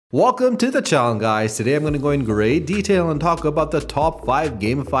Welcome to the channel, guys. Today I'm going to go in great detail and talk about the top 5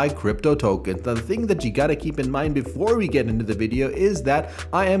 GameFi crypto tokens. Now, the thing that you got to keep in mind before we get into the video is that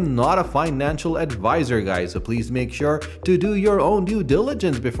I am not a financial advisor, guys, so please make sure to do your own due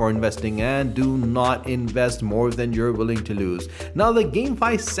diligence before investing and do not invest more than you're willing to lose. Now, the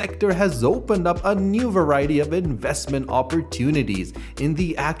GameFi sector has opened up a new variety of investment opportunities in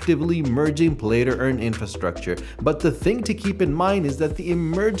the actively emerging play-to-earn infrastructure, but the thing to keep in mind is that the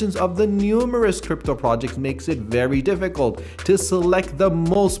emergence of the numerous crypto projects makes it very difficult to select the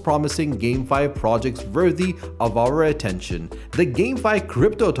most promising GameFi projects worthy of our attention. The GameFi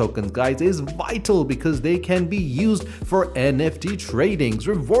crypto tokens, guys, is vital because they can be used for NFT tradings,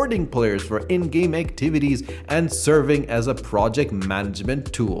 rewarding players for in-game activities, and serving as a project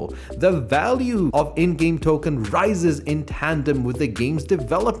management tool. The value of in-game token rises in tandem with the game's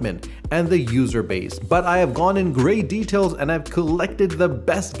development and the user base, but I have gone in great details and I've collected the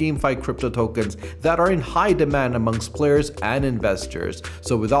best GameFi crypto tokens that are in high demand amongst players and investors.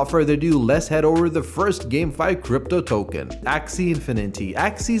 So without further ado, let's head over the first GameFi crypto token, Axie Infinity.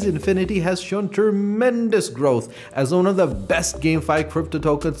 Axie's Infinity has shown tremendous growth as one of the best GameFi crypto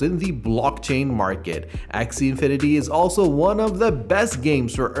tokens in the blockchain market. Axie Infinity is also one of the best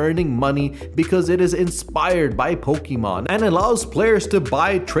games for earning money because it is inspired by Pokemon and allows players to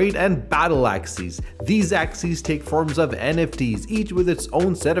buy, trade, and battle Axies. These Axies take forms of NFTs, each with its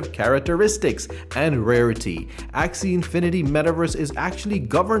own set of characteristics and rarity. Axie Infinity Metaverse is actually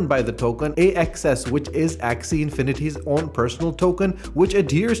governed by the token AXS, which is Axie Infinity's own personal token, which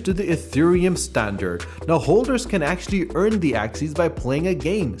adheres to the Ethereum standard. Now, holders can actually earn the Axies by playing a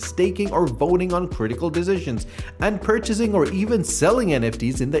game, staking, or voting on critical decisions, and purchasing or even selling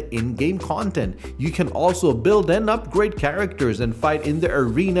NFTs in the in-game content. You can also build and upgrade characters and fight in the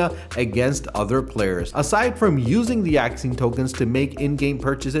arena against other players. Aside from using the Axie tokens to make in-game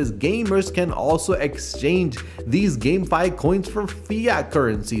purchases, gamers can also exchange these GameFi coins for fiat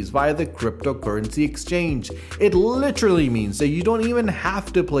currencies via the cryptocurrency exchange. It literally means that you don't even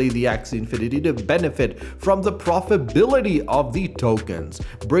have to play the Axie Infinity to benefit from the profitability of the tokens,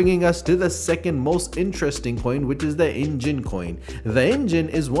 bringing us to the second most interesting coin, which is the Engine coin. The Engine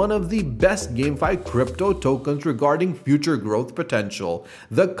is one of the best GameFi crypto tokens regarding future growth potential.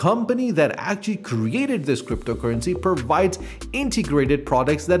 The company that actually created this cryptocurrency provides integrated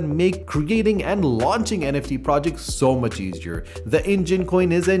products that make creating and launching NFT projects so much easier. The Engine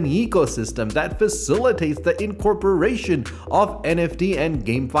coin is an ecosystem that facilitates the incorporation of NFT and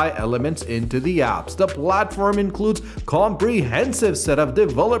GameFi elements into the apps. The platform includes comprehensive set of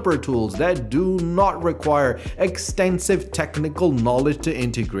developer tools that do not require extensive technical knowledge to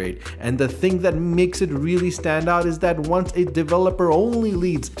integrate. And the thing that makes it really stand out is that once a developer only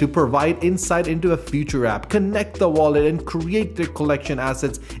leads to provide insight into a future app, connect the wallet, and create their collection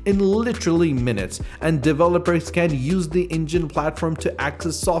assets in literally minutes, and developers can use the Engine platform to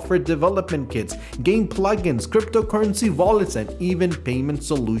access software development kits, game plugins, cryptocurrency wallets, and even payment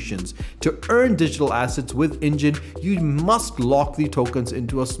solutions. To earn digital assets with Engine, you must lock the tokens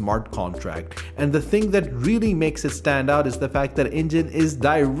into a smart contract. And the thing that really makes it stand out is the fact that Engine is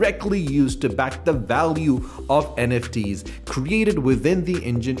directly used to back the value of NFTs created within the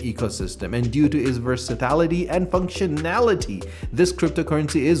Engine ecosystem, and due to its versatility and functionality, this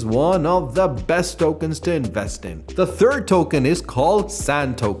cryptocurrency is one of the best tokens to invest in. The third token is called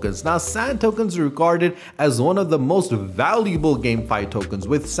Sand tokens. Now, Sand tokens are regarded as one of the most valuable GameFi tokens.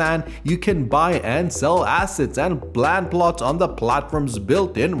 With Sand, you can buy and sell assets and land plots on the platform's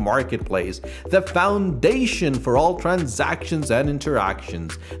built-in marketplace, the foundation for all transactions and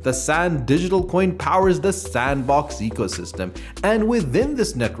interactions. The Sand digital coin powers the Sandbox ecosystem, and within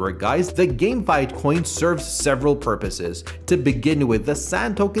this network, guys, the GameFi coin serves several purposes. To begin with, the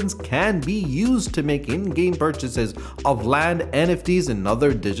Sand tokens can be used to make in-game purchases of land, NFTs, and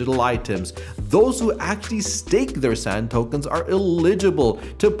other digital items. Those who actually stake their Sand tokens are eligible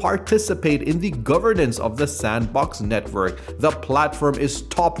to participate in the governance of the Sandbox network. The platform is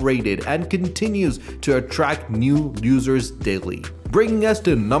top-rated and continues to attract new users daily. Bringing us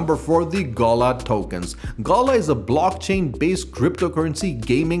to number 4, the Gala tokens. Gala is a blockchain-based cryptocurrency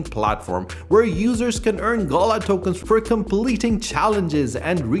gaming platform where users can earn Gala tokens for completing challenges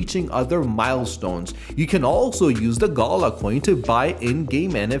and reaching other milestones. You can also use the Gala coin to buy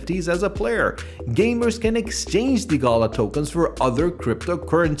in-game NFTs as a player. Gamers can exchange the Gala tokens for other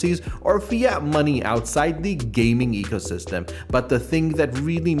cryptocurrencies or fiat money outside the gaming ecosystem. But the thing that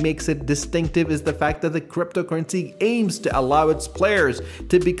really makes it distinctive is the fact that the cryptocurrency aims to allow its players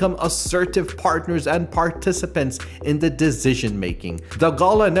to become assertive partners and participants in the decision making. The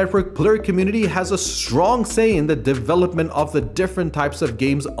Gala Network player community has a strong say in the development of the different types of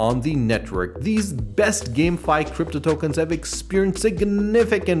games on the network. These best GameFi crypto tokens have experienced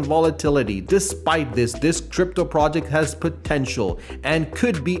significant volatility. Despite this crypto project has potential and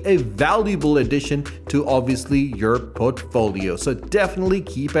could be a valuable addition to obviously your portfolio. So definitely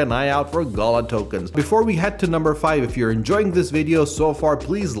keep an eye out for Gala tokens. Before we head to number 5, if you're enjoying this video so far,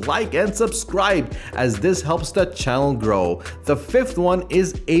 please like and subscribe as this helps the channel grow. The 5th one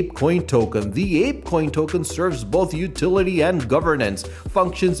is ApeCoin token. The ApeCoin token serves both utility and governance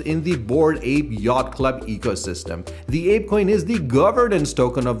functions in the Bored Ape Yacht Club ecosystem. The ApeCoin is the governance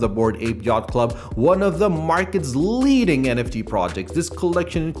token of the Bored Ape Yacht Club, one of the market's leading NFT projects. This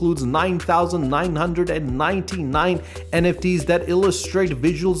collection includes 9,999 NFTs that illustrate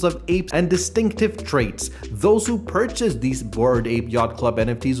visuals of apes and distinctive traits. Those who purchase these Bored Ape Yacht Club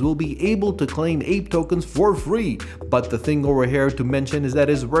NFTs will be able to claim ape tokens for free. But the thing over here to mention is that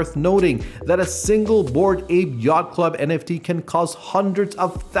it's worth noting that a single Bored Ape Yacht Club NFT can cost hundreds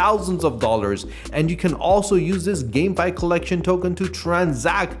of thousands of dollars, and you can also use this GameFi collection token to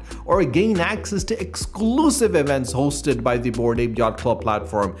transact or gain access to exclusive events hosted by the Bored Ape Yacht Club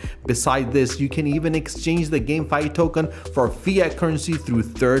platform. Besides this, you can even exchange the GameFi token for fiat currency through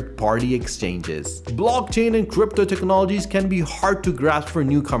third-party exchanges. Blockchain and crypto technologies can be hard to grasp for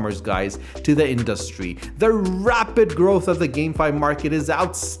newcomers, guys, to the industry. The rapid growth of the GameFi market is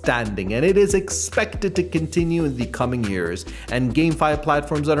outstanding, and it is expected to continue in the coming years. And GameFi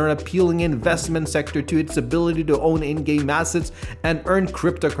platforms are an appealing investment sector to its ability to own in-game assets and earn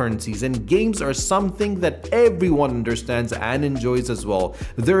cryptocurrencies. And games are something that everyone understands and enjoys as well.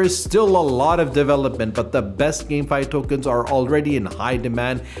 There is still a lot of development, but the best GameFi tokens are already in high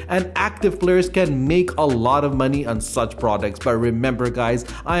demand, and active players can make a lot of money on such products. But remember, guys,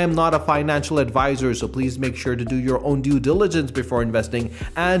 I am not a financial advisor, so please make sure to do your own due diligence before investing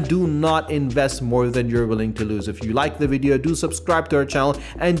and do not invest more than you're willing to lose. If you like the video, do subscribe to our channel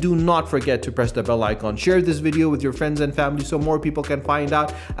and do not forget to press the bell icon. Share this video with your friends and family so more people can find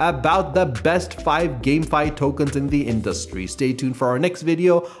out about the best 5 GameFi tokens in the industry. Stay tuned for our next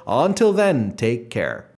video. Until then, take care.